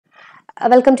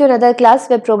Welcome to another class,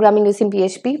 web programming using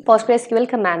PHP, PostgreSQL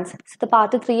commands. So the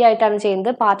part 3 ആയിട്ടാണ്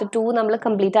ചെയ്യുന്നത്. Part 2 നമ്മൾ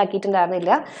complete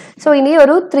ആക്കിയിട്ടുണ്ടായിരുന്നില്ല. So ഇനി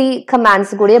ഒരു 3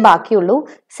 commands കൂടിയേ ബാക്കിയുള്ളൂ.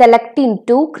 Select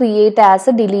into, create as,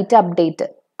 delete, update.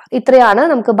 ഇത്രയാണ്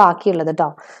നമുക്ക് ബാക്കിയുള്ളത് കേട്ടോ.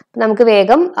 നമുക്ക്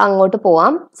വേഗം അങ്ങോട്ട്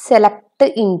പോവാം. Select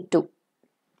into.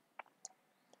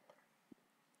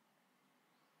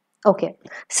 Okay,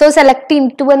 so select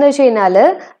into എന്ന് വെച്ചാല്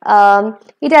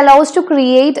it allows to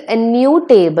create a new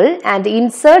table and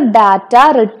insert data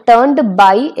returned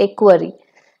by a query.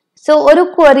 So ഒരു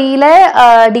queryയിലെ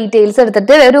ഡീറ്റെയിൽസ്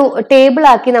എടുത്തിട്ട് ഒരു ടേബിൾ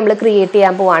ആക്കി നമ്മൾ ക്രിയേറ്റ്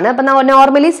ചെയ്യാൻ പോവാണ്. അപ്പൊ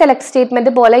നോർമലി സെലക്ട്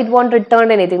സ്റ്റേറ്റ്മെന്റ് പോലെ ഇറ്റ് വോണ്ട്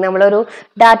റിട്ടേൺ എനിത്തിങ്. നമ്മളൊരു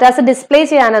ഡാറ്റാസ് ഡിസ്പ്ലേ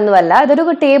ചെയ്യാനൊന്നുമല്ല,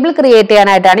 ഇതൊരു ടേബിൾ ക്രിയേറ്റ്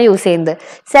ചെയ്യാനായിട്ടാണ് യൂസ് ചെയ്യുന്നത്.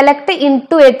 Select in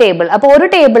to A table. അപ്പൊ ഒരു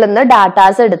ടേബിളിൽ നിന്ന്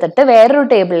ഡാറ്റാസ് എടുത്തിട്ട് വേറൊരു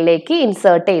ടേബിളിലേക്ക്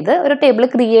ഇൻസേർട്ട് ചെയ്ത് ഒരു ടേബിൾ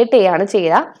ക്രിയേറ്റ് ചെയ്യാണ്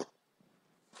ചെയ്യുക.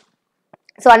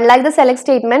 So unlike the select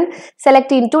statement,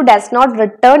 select into does not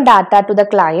return data to the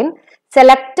client.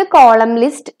 Select column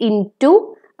list into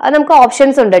നമുക്ക്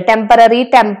ഓപ്ഷൻസ് ഉണ്ട്. ടെമ്പററി,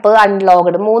 ടെമ്പ്,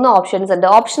 അൺലോഗ്ഡ് 3 ഓപ്ഷൻസ് ഉണ്ട്.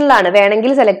 ഓപ്ഷനിലാണ്,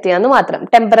 വേണമെങ്കിൽ സെലക്ട് ചെയ്യാന്ന് മാത്രം.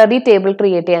 ടെമ്പററി ടേബിൾ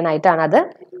ക്രിയേറ്റ് ചെയ്യാനായിട്ടാണ് അത്.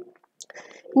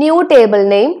 New table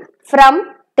name, from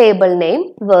table name,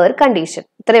 where condition,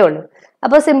 ഇത്രയേ ഉള്ളൂ.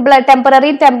 അപ്പോൾ സിമ്പിൾ.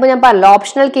 ടെമ്പററി, ടെമ്പ് ഞാൻ പറഞ്ഞല്ലോ,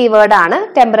 ഓപ്ഷണൽ കീവേഡ് ആണ്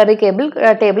ടെമ്പററി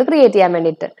ടേബിൾ ക്രിയേറ്റ് ചെയ്യാൻ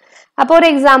വേണ്ടിയിട്ട്. അപ്പോൾ ഒരു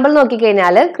എക്സാമ്പിൾ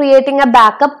നോക്കിക്കഴിഞ്ഞാൽ, creating A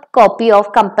backup copy of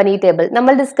company table.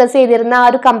 നമ്മൾ ഡിസ്കസ് ചെയ്തിരുന്ന ആ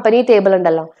ഒരു കമ്പനി ടേബിൾ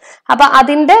ഉണ്ടല്ലോ, അപ്പൊ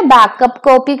അതിന്റെ backup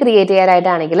copy create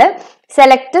ചെയ്യാനായിട്ടാണെങ്കിൽ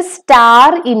select star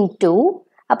in to.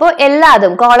 അപ്പോൾ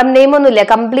എല്ലാതും കോളം നെയിം ഒന്നുമില്ല,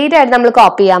 കംപ്ലീറ്റ് ആയിട്ട് നമ്മൾ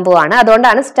കോപ്പി ചെയ്യാൻ പോവാണ്,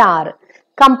 അതുകൊണ്ടാണ് star.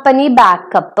 Company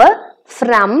backup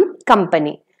from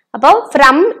company. അപ്പോൾ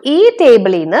ഫ്രം ഈ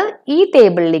ടേബിളിൽ നിന്ന് ഈ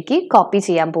ടേബിളിലേക്ക് കോപ്പി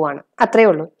ചെയ്യാൻ പോവാണ്, അത്രേ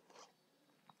ഉള്ളൂ.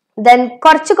 ദെൻ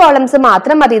കുറച്ച് കോളംസ്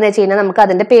മാത്രം മതി എന്ന് വെച്ച് കഴിഞ്ഞാൽ നമുക്ക്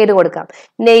അതിന്റെ പേര് കൊടുക്കാം.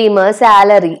 നെയിം,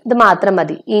 സാലറി, ഇത് മാത്രം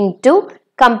മതി. In to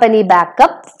company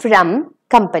backup from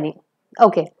company.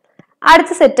 Okay,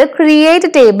 അടുത്ത സെറ്റ് ക്രിയേറ്റ്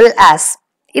ടേബിൾ ആസ്.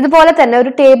 ഇതുപോലെ തന്നെ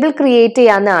ഒരു ടേബിൾ ക്രിയേറ്റ്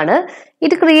ചെയ്യാവുന്നതാണ്.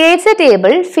 It creates A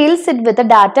table, fils it with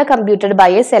data computed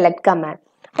by A select command.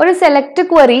 ഒരു സെലക്ട്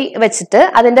ക്വറി വെച്ചിട്ട്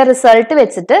അതിന്റെ റിസൾട്ട്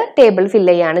വെച്ചിട്ട് ടേബിൾ ഫിൽ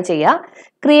ചെയ്യാണ് ചെയ്യുക.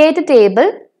 Create table,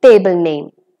 table name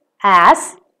as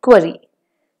query.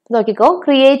 നോക്കിക്കോ,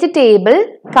 create table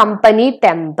company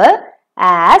temp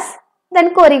as, then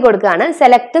query കൊടുക്കുകയാണ്.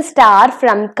 Select star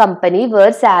from company where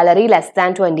salary less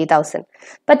than 20,000.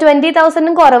 ഇപ്പൊ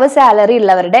 20,000 കുറവ് സാലറി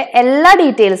ഉള്ളവരുടെ എല്ലാ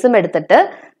ഡീറ്റെയിൽസും എടുത്തിട്ട്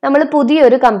നമ്മൾ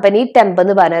പുതിയൊരു കമ്പനി ടെമ്പ്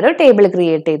എന്ന് പറഞ്ഞൊരു ടേബിൾ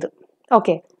ക്രിയേറ്റ് ചെയ്തു.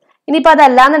 ഓക്കെ, ഇനിയിപ്പോ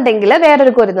അതല്ലാന്നുണ്ടെങ്കിൽ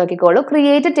വേറൊരു ക്വറി നോക്കിക്കോളൂ.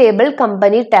 Create table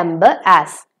company temp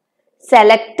as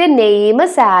select name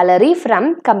salary from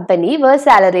company where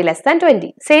salary less than 20.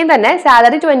 Same തന്നെ,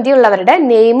 സാലറി 20 ഉള്ളവരുടെ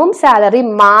നെയിമും സാലറി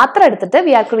മാത്രം എടുത്തിട്ട്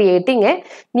V are creating A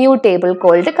new table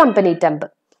called company temp.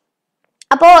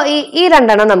 അപ്പോ ഈ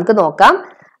രണ്ടെണ്ണം നമുക്ക് നോക്കാം.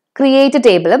 ക്രിയേറ്റ്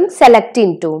ടേബിളും സെലക്ട്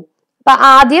ഇൻ ടു. അപ്പൊ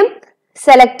ആദ്യം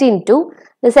സെലക്ട്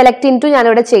ഇൻ ടു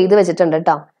ഞാനിവിടെ ചെയ്ത് വെച്ചിട്ടുണ്ട്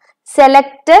കേട്ടോ.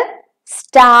 Select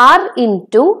star in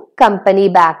to company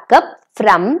backup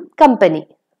from company.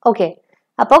 Okay,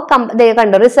 അപ്പൊ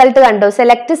കണ്ടോ, റിസൾട്ട് കണ്ടോ,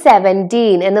 സെലക്ട്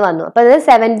 17 എന്ന് വന്നു. അപ്പൊ ഇത്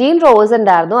 17 റോസ്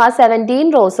ഉണ്ടായിരുന്നു, ആ 17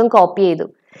 റോസും കോപ്പി ചെയ്തു.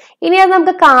 ഇനി അത്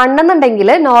നമുക്ക് കാണണമെന്നുണ്ടെങ്കിൽ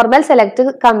നോർമൽ സെലക്ട്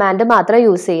കമാൻഡ് മാത്രം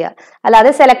യൂസ് ചെയ്യുക.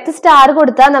 അല്ലാതെ സെലക്ട് സ്റ്റാർ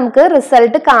കൊടുത്താൽ നമുക്ക്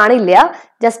റിസൾട്ട് കാണില്ല,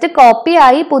 ജസ്റ്റ് കോപ്പി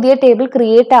ആയി പുതിയ ടേബിൾ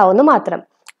ക്രിയേറ്റ് ആവുന്നു മാത്രം.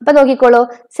 അപ്പൊ നോക്കിക്കോളൂ,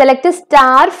 select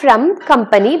star from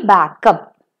company backup.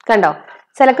 കണ്ടോ,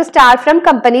 select star from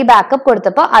company backup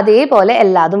കൊടുത്തപ്പോൾ അതേപോലെ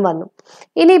എല്ലാതും വന്നു.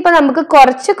 ഇനിയിപ്പോ നമുക്ക്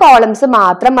കുറച്ച് കോളംസ്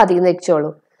മാത്രം മതി എന്ന്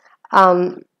വെച്ചോളൂ.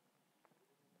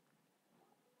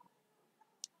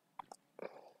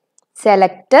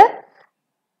 സെലക്ട്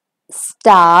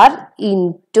സ്റ്റാർ ഇൻ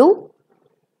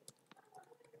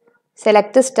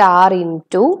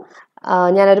ടു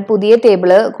ഞാനൊരു പുതിയ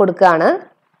ടേബിള് കൊടുക്കുകയാണ്.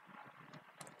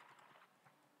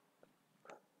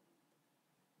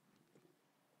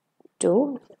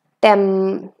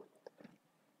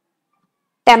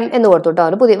 ടെം എന്ന് കൊടുത്തു കേട്ടോ,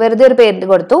 ഒരു പുതിയ വെറുതെ ഒരു പേര്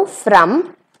കൊടുത്തു, from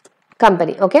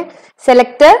company. Okay,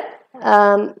 select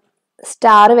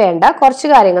star വേണ്ട, കുറച്ച്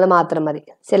കാര്യങ്ങൾ മാത്രം മതി.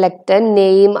 സെലക്ട്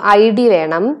നെയിം, ID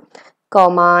വേണം,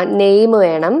 നെയിം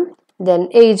വേണം, ദെൻ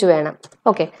ഏജ് വേണം.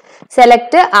 Okay,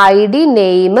 select ID,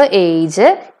 name, age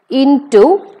in to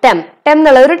term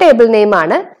എന്നുള്ള ഒരു ടേബിൾ നെയിം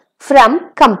ആണ്. From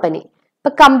company.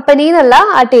 ഇപ്പൊ കമ്പനി എന്നുള്ള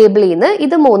ആ ടേബിളിൽ നിന്ന്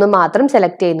ഇത് 3 മാത്രം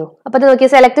സെലക്ട് ചെയ്യുന്നു. അപ്പൊ ഇത്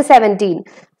നോക്കിയാൽ സെലക്ട്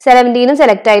 17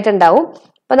 സെലക്ട് ആയിട്ടുണ്ടാവും.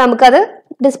 അപ്പൊ നമുക്കത്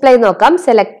ഡിസ്പ്ലേ നോക്കാം.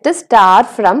 സെലക്ട് സ്റ്റാർ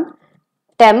ഫ്രം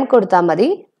ടെം കൊടുത്താൽ മതി.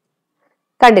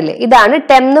 കണ്ടില്ലേ, ഇതാണ്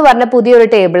ടെം എന്ന് പറഞ്ഞ പുതിയൊരു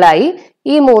ടേബിളായി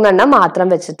ഈ 3 മാത്രം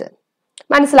വെച്ചിട്ട്.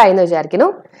 മനസ്സിലായി എന്ന് വിചാരിക്കുന്നു.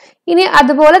 ഇനി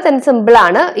അതുപോലെ തന്നെ സിമ്പിൾ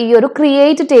ആണ് ഈ ഒരു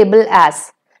ക്രിയേറ്റ് ടേബിൾ ആസ്.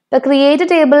 ഇപ്പൊ ക്രിയേറ്റ്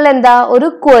ടേബിളിൽ എന്താ ഒരു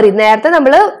ക്വറി, നേരത്തെ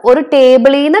നമ്മൾ ഒരു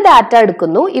ടേബിളിൽ നിന്ന് ഡാറ്റ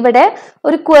എടുക്കുന്നു, ഇവിടെ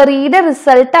ഒരു ക്വറിയുടെ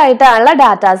റിസൾട്ട് ആയിട്ടുള്ള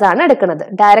ഡാറ്റാസ് ആണ് എടുക്കുന്നത്.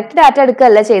 ഡയറക്റ്റ് ഡാറ്റ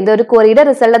എടുക്കുകയല്ല ചെയ്യുന്നത്, ഒരു ക്വറിയുടെ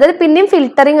റിസൾട്ട്, അതായത് പിന്നെയും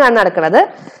ഫിൽറ്ററിംഗ് ആണ് നടക്കുന്നത്.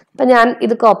 അപ്പൊ ഞാൻ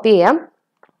ഇത് കോപ്പി ചെയ്യാം.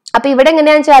 അപ്പൊ ഇവിടെ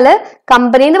എങ്ങനെയാന്ന് വെച്ചാല്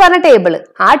കമ്പനി എന്ന് പറഞ്ഞ ടേബിൾ,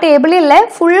 ആ ടേബിളിലെ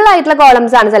ഫുൾ ആയിട്ടുള്ള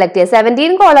കോളംസ് ആണ് സെലക്ട് ചെയ്യുക.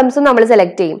 17 കോളംസും നമ്മൾ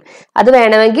സെലക്ട് ചെയ്യും. അത്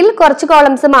വേണമെങ്കിൽ കുറച്ച്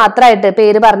കോളംസ് മാത്രമായിട്ട്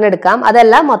പേര് പറഞ്ഞെടുക്കാം,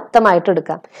 അതെല്ലാം മൊത്തമായിട്ട്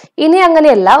എടുക്കാം. ഇനി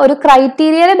അങ്ങനെയല്ല, ഒരു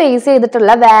ക്രൈറ്റീരിയയെ ബേസ്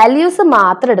ചെയ്തിട്ടുള്ള വാല്യൂസ്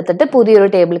മാത്രം എടുത്തിട്ട് പുതിയൊരു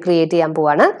ടേബിൾ ക്രിയേറ്റ് ചെയ്യാൻ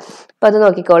പോവാണ്. അപ്പൊ അത്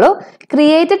നോക്കിക്കോളൂ.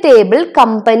 Create table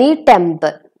company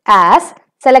temp as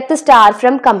select star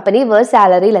from company where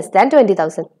salary less than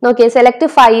 20,000. നോക്കിയേ, സെലക്ട്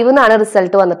 5 എന്നാണ്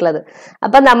റിസൾട്ട് വന്നിട്ടുള്ളത്.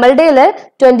 അപ്പൊ നമ്മളുടെ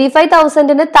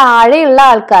 25,000 താഴെയുള്ള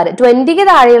ആൾക്കാർ, 20ക്ക്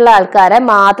താഴെയുള്ള ആൾക്കാരെ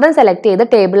മാത്രം സെലക്ട് ചെയ്ത്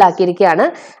ടേബിൾ ആക്കിയിരിക്കുകയാണ്.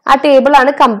 ആ ടേബിൾ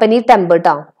ആണ് കമ്പനി ടെമ്പ്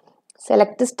കേട്ടോ.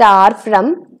 Select star from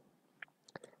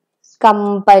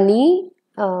company,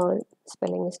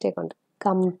 spelling mistake ഉണ്ട്,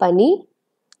 കമ്പനി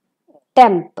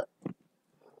ടെമ്പ്.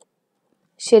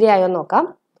 ശരിയായോ നോക്കാം.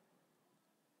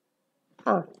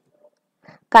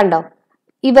 കണ്ടോ,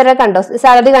 ഇവരെ കണ്ടോ,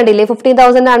 സാലറി കണ്ടില്ലേ,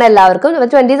 15,000 ആണ് എല്ലാവർക്കും.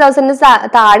 20,000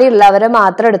 താഴെയുള്ളവരെ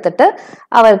മാത്രം എടുത്തിട്ട്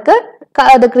അവർക്ക്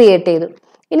അത് ക്രിയേറ്റ് ചെയ്തു.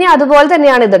 ഇനി അതുപോലെ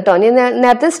തന്നെയാണ് ഇത് കേട്ടോ. ഇനി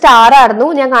നേരത്തെ സ്റ്റാർ ആയിരുന്നു,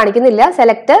 ഞാൻ കാണിക്കുന്നില്ല.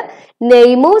 സെലക്ട്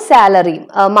നെയിമും സാലറിയും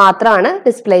മാത്രമാണ്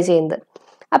ഡിസ്പ്ലേ ചെയ്യുന്നത്.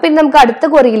 അപ്പൊ ഇനി നമുക്ക് അടുത്ത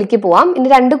ക്വറിയിലേക്ക് പോവാം. ഇനി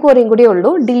 2 ക്വറിയും കൂടി ഉള്ളൂ,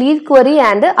 delete query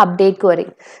and update query.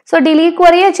 So delete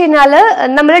query വെച്ച് കഴിഞ്ഞാൽ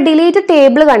നമ്മൾ ഡിലീറ്റ്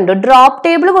ടേബിൾ കണ്ടു, ഡ്രോപ്പ്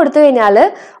ടേബിൾ കൊടുത്തു കഴിഞ്ഞാൽ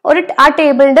ആ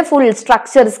ടേബിളിന്റെ ഫുൾ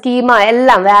സ്ട്രക്ചർ, സ്കീമ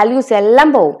എല്ലാം, വാല്യൂസ് എല്ലാം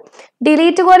പോകും.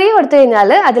 ഡിലീറ്റ് ക്വറി കൊടുത്തു കഴിഞ്ഞാൽ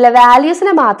അതിലെ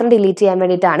വാല്യൂസിനെ മാത്രം ഡിലീറ്റ് ചെയ്യാൻ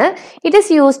വേണ്ടിയിട്ടാണ്. It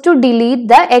is use to delete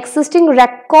the existing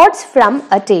records from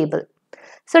A table.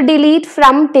 So delete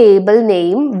from table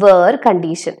name where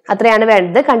condition, അത്രയാണ്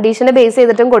വേണ്ടത്. കണ്ടീഷനെ ബേസ്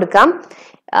ചെയ്തിട്ടും കൊടുക്കാം.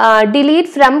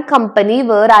 Delete from company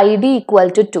where ID equal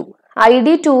to 2. ID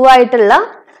 2 ആയിട്ടുള്ള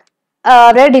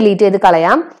ഡിലീറ്റ് ചെയ്ത്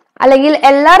കളയാം. അല്ലെങ്കിൽ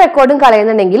എല്ലാ റെക്കോർഡും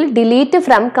കളയുന്നുണ്ടെങ്കിൽ ഡിലീറ്റ്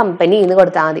ഫ്രം കമ്പനി എന്ന്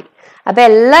കൊടുത്താൽ മതി. അപ്പൊ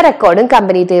എല്ലാ റെക്കോർഡും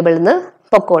കമ്പനി ടേബിളിൽ നിന്ന്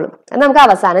പൊക്കോളും. അത് നമുക്ക്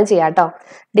അവസാനം ചെയ്യാം കേട്ടോ.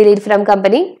 Delete from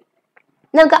company.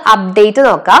 നമുക്ക് അപ്ഡേറ്റ്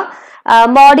നോക്കാം.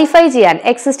 മോഡിഫൈ ചെയ്യാൻ,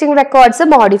 എക്സിസ്റ്റിംഗ് റെക്കോർഡ്സ്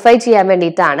മോഡിഫൈ ചെയ്യാൻ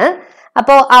വേണ്ടിയിട്ടാണ്.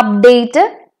 അപ്പോൾ update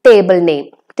table name,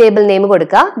 table name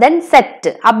കൊടുക്കുക. ദെൻ സെറ്റ്,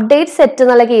 അപ്ഡേറ്റ് സെറ്റ്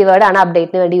എന്നുള്ള കീവേഡ് ആണ്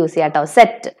അപ്ഡേറ്റിന് വേണ്ടി യൂസ് ചെയ്യാം കേട്ടോ.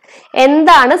 സെറ്റ്,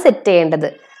 എന്താണ് സെറ്റ് ചെയ്യേണ്ടത്?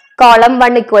 കോളം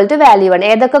 1 ഈക്വൽ ടു വാല്യൂ 1,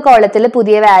 ഏതൊക്കെ കോളത്തിൽ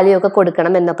പുതിയ വാല്യൂ ഒക്കെ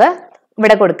കൊടുക്കണം എന്നൊക്കെ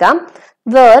ഇവിടെ കൊടുക്കാം.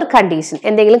 വേർ കണ്ടീഷൻ,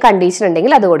 എന്തെങ്കിലും കണ്ടീഷൻ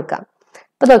ഉണ്ടെങ്കിൽ അത് കൊടുക്കാം.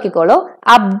 അപ്പൊ നോക്കിക്കോളൂ,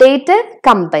 അപ്ഡേറ്റ്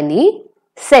കമ്പനി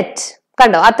സെറ്റ്,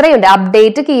 കണ്ടോ അത്രയുണ്ട്.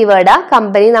 അപ്ഡേറ്റ് കീവേഡാ,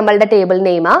 കമ്പനി നമ്മളുടെ ടേബിൾ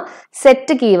നെയിമാ,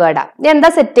 സെറ്റ് കീവേഡാ. എന്താ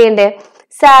സെറ്റ് ചെയ്യേണ്ടേ?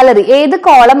 സാലറി, ഏത്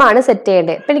കോളമാണ് സെറ്റ്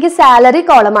ചെയ്യേണ്ടത്? ഇപ്പൊ എനിക്ക് സാലറി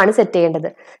കോളമാണ് സെറ്റ് ചെയ്യേണ്ടത്.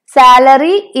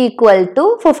 Salary equal to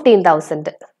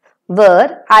 15,000 where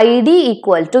ID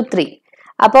equal to 3.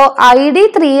 അപ്പോ ID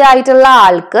 3 ആയിട്ടുള്ള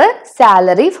ആൾക്ക്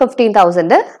സാലറി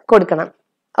 15,000 കൊടുക്കണം.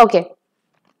 ഓക്കെ,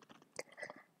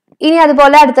 ഇനി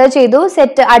അതുപോലെ അടുത്തത് ചെയ്തു.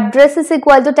 Set address is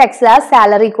equal to text as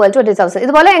salary equal to 20,000.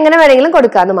 ഇതുപോലെ എങ്ങനെ വേണമെങ്കിലും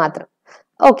കൊടുക്കാന്ന് മാത്രം.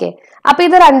 ഓക്കെ, അപ്പൊ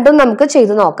ഇത് രണ്ടും നമുക്ക്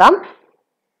ചെയ്തു നോക്കാം.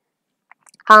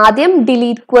 ആദ്യം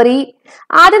ഡിലീറ്റ് ക്വറി,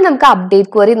 ആദ്യം നമുക്ക്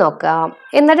അപ്ഡേറ്റ് ക്വറി നോക്കാം,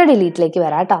 എന്നിട്ട് ഡിലീറ്റിലേക്ക്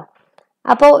വരാം കേട്ടോ.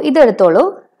 അപ്പോ ഇത് എടുത്തോളൂ.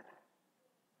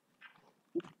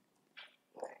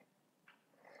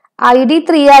 ID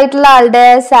 3 ആയിട്ടുള്ള ആളുടെ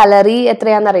സാലറി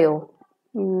എത്രയാണെന്നറിയോ?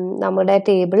 നമ്മുടെ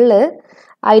ടേബിളില്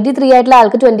ID 3 ആയിട്ടുള്ള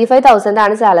ആൾക്ക് 25,000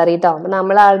 ആണ് സാലറി കേട്ടോ. അപ്പൊ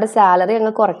നമ്മൾ ആളുടെ സാലറി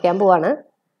അങ്ങ് കുറയ്ക്കാൻ പോവാണ്.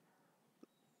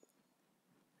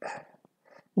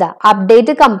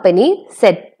 Update company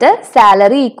set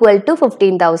salary equal to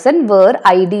 15,000 where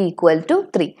ID equal to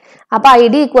 3. അപ്പൊ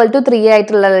ID ഈക്വൽ ടു 3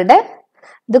 ആയിട്ടുള്ളവരുടെ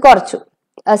ഇത് കുറച്ചു.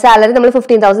 സാലറി നമ്മൾ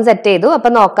 15,000 സെറ്റ് ചെയ്തു. അപ്പൊ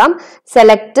നോക്കാം,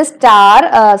 സെലക്ട്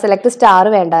സ്റ്റാർ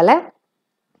വേണ്ട അല്ലെ.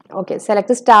 Okay,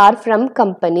 select star from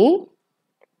company.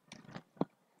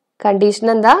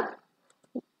 Condition എന്താ?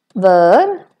 Where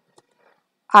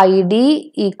ID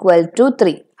equal to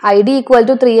 3. ID equal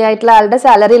to 3 ആയിട്ടുള്ള ആളുടെ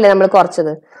സാലറി അല്ലേ നമ്മൾ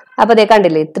കുറച്ചത്. അപ്പൊ അതേ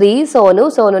കണ്ടില്ലേ, 3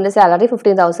 സോനുവിന്റെ സാലറി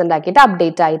 15,000 ആക്കിയിട്ട്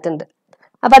അപ്ഡേറ്റ് ആയിട്ടുണ്ട്.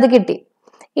 അപ്പൊ അത് കിട്ടി.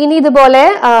 ഇനി ഇതുപോലെ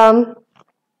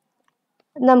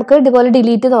നമുക്ക് ഇതുപോലെ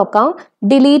ഡിലീറ്റ് നോക്കാം.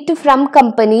 Delete from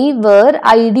company where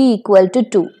ID equal to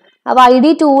 2. അപ്പൊ ID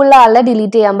 2 ഉള്ള ആളെ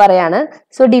ഡിലീറ്റ് ചെയ്യാൻ പറയാണ്.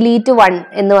 സോ ഡിലീറ്റ് 1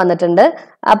 എന്ന് വന്നിട്ടുണ്ട്.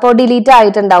 അപ്പോൾ ഡിലീറ്റ്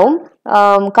ആയിട്ടുണ്ടാവും.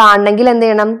 കാണണമെങ്കിൽ എന്ത്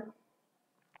ചെയ്യണം?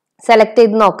 സെലക്ട്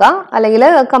ചെയ്ത് നോക്കാം, അല്ലെങ്കിൽ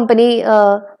കമ്പനി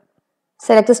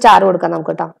സെലക്ട് സ്റ്റാർ കൊടുക്കാം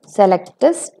നമുക്ക് കേട്ടോ. Select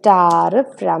star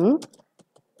from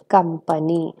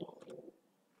company.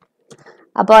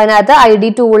 അപ്പോൾ അതിനകത്ത് ID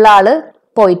 2 ഉള്ള ആള്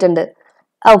പോയിട്ടുണ്ട്.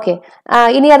 ഓക്കെ,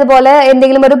 ഇനി അതുപോലെ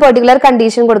എന്തെങ്കിലും ഒരു പെർട്ടിക്കുലർ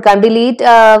കണ്ടീഷൻ കൊടുക്കാം. Delete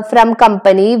from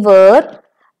company where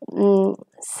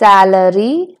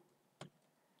salary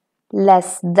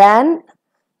less than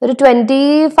ഒരു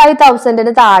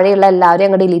 25,000 താഴെയുള്ള എല്ലാവരും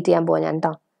അങ്ങ് ഡിലീറ്റ് ചെയ്യാൻ പോവാ ഞാൻ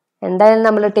കേട്ടോ. എന്തായാലും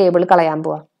നമ്മൾ ടേബിൾ കളയാൻ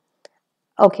പോവാ.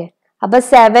 ഓക്കെ, അപ്പൊ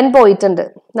 7 പോയിട്ടുണ്ട്.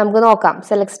 നമുക്ക് നോക്കാം.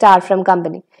 Select star from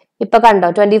company. ഇപ്പൊ കണ്ടോ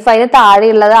 25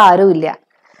 താഴെയുള്ളത് ആരും ഇല്ല.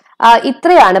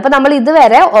 ഇത്രയാണ്. ഇപ്പൊ നമ്മൾ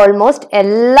ഇതുവരെ ഓൾമോസ്റ്റ്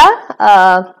എല്ലാ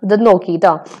ഇതും നോക്കി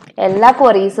കേട്ടോ, എല്ലാ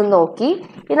ക്വറീസും നോക്കി.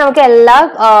 ഇനി നമുക്ക് എല്ലാം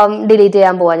ഡിലീറ്റ്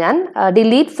ചെയ്യാൻ പോവാ. ഞാൻ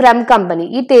ഡിലീറ്റ് ഫ്രം കമ്പനി.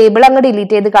 ഈ ടേബിൾ അങ്ങ്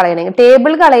ഡിലീറ്റ് ചെയ്ത് കളയണമെങ്കിൽ,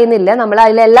 ടേബിൾ കളയുന്നില്ല, നമ്മൾ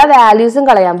അതിലെ എല്ലാ വാല്യൂസും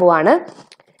കളയാൻ പോവാണ്.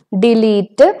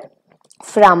 Delete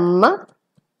from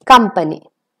company.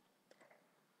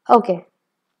 Okay,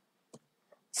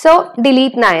 so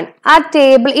delete 9. ആ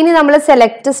ടേബിൾ ഇനി നമ്മൾ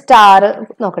സെലക്ട് സ്റ്റാർ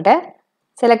നോക്കട്ടെ.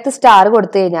 സെലക്ട് സ്റ്റാർ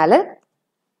കൊടുത്തു കഴിഞ്ഞാൽ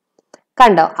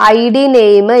കണ്ടോ ID,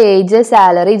 name, age,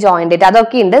 salary, join date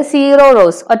അതൊക്കെ ഉണ്ട്. 0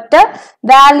 റോസ്, ഒറ്റ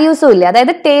വാല്യൂസും ഇല്ല.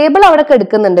 അതായത് ടേബിൾ അവിടെ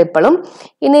എടുക്കുന്നുണ്ട് ഇപ്പോഴും.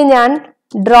 ഇനി ഞാൻ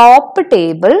ഡ്രോപ്പ്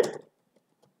ടേബിൾ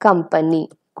കമ്പനി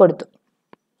കൊടുത്തു.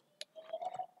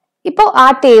 ഇപ്പൊ ആ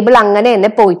ടേബിൾ അങ്ങനെ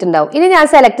തന്നെ പോയിട്ടുണ്ടാവും. ഇനി ഞാൻ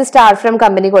സെലക്ട് സ്റ്റാർ ഫ്രം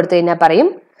കമ്പനി കൊടുത്തു കഴിഞ്ഞാൽ പറയും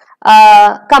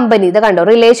കമ്പനി ഇത് കണ്ടോ,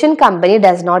 relation company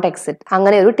does not exist,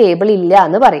 അങ്ങനെ ഒരു ടേബിൾ ഇല്ല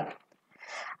എന്ന് പറയും.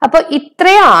 അപ്പൊ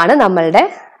ഇത്രയാണ് നമ്മളുടെ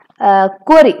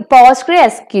ക്വറി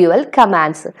PostgreSQL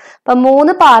കമാൻഡ്സ്. അപ്പൊ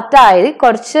 3 പാർട്ടായി.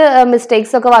 കുറച്ച്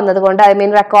മിസ്റ്റേക്സ് ഒക്കെ വന്നത് കൊണ്ട്, ഐ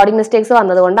മീൻ റെക്കോർഡിംഗ് മിസ്റ്റേക്സ്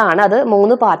വന്നത് കൊണ്ടാണ് അത്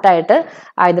 3 പാർട്ടായിട്ട്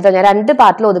ആയിട്ട്. ഞാൻ 2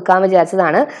 പാർട്ടിൽ ഒതുക്കാൻ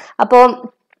വിചാരിച്ചതാണ്. അപ്പോൾ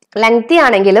ലെങ്തി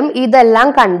ആണെങ്കിലും ഇതെല്ലാം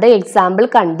കണ്ട് എക്സാമ്പിൾ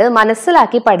കണ്ട്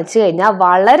മനസ്സിലാക്കി പഠിച്ചു കഴിഞ്ഞാൽ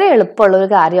വളരെ എളുപ്പമുള്ള ഒരു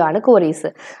കാര്യമാണ്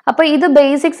ക്വറീസ്. അപ്പൊ ഇത്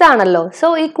ബേസിക്സ് ആണല്ലോ. സോ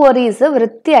ഈ ക്വറീസ്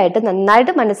വൃത്തിയായിട്ട്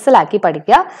നന്നായിട്ട് മനസ്സിലാക്കി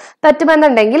പഠിക്കുക.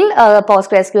 പറ്റുമെന്നുണ്ടെങ്കിൽ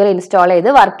PostgreSQL ഇൻസ്റ്റാൾ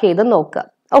ചെയ്ത് വർക്ക് ചെയ്ത് നോക്കുക.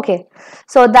 Okay,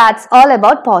 so that's all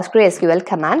about PostgreSQL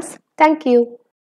commands. Thank you.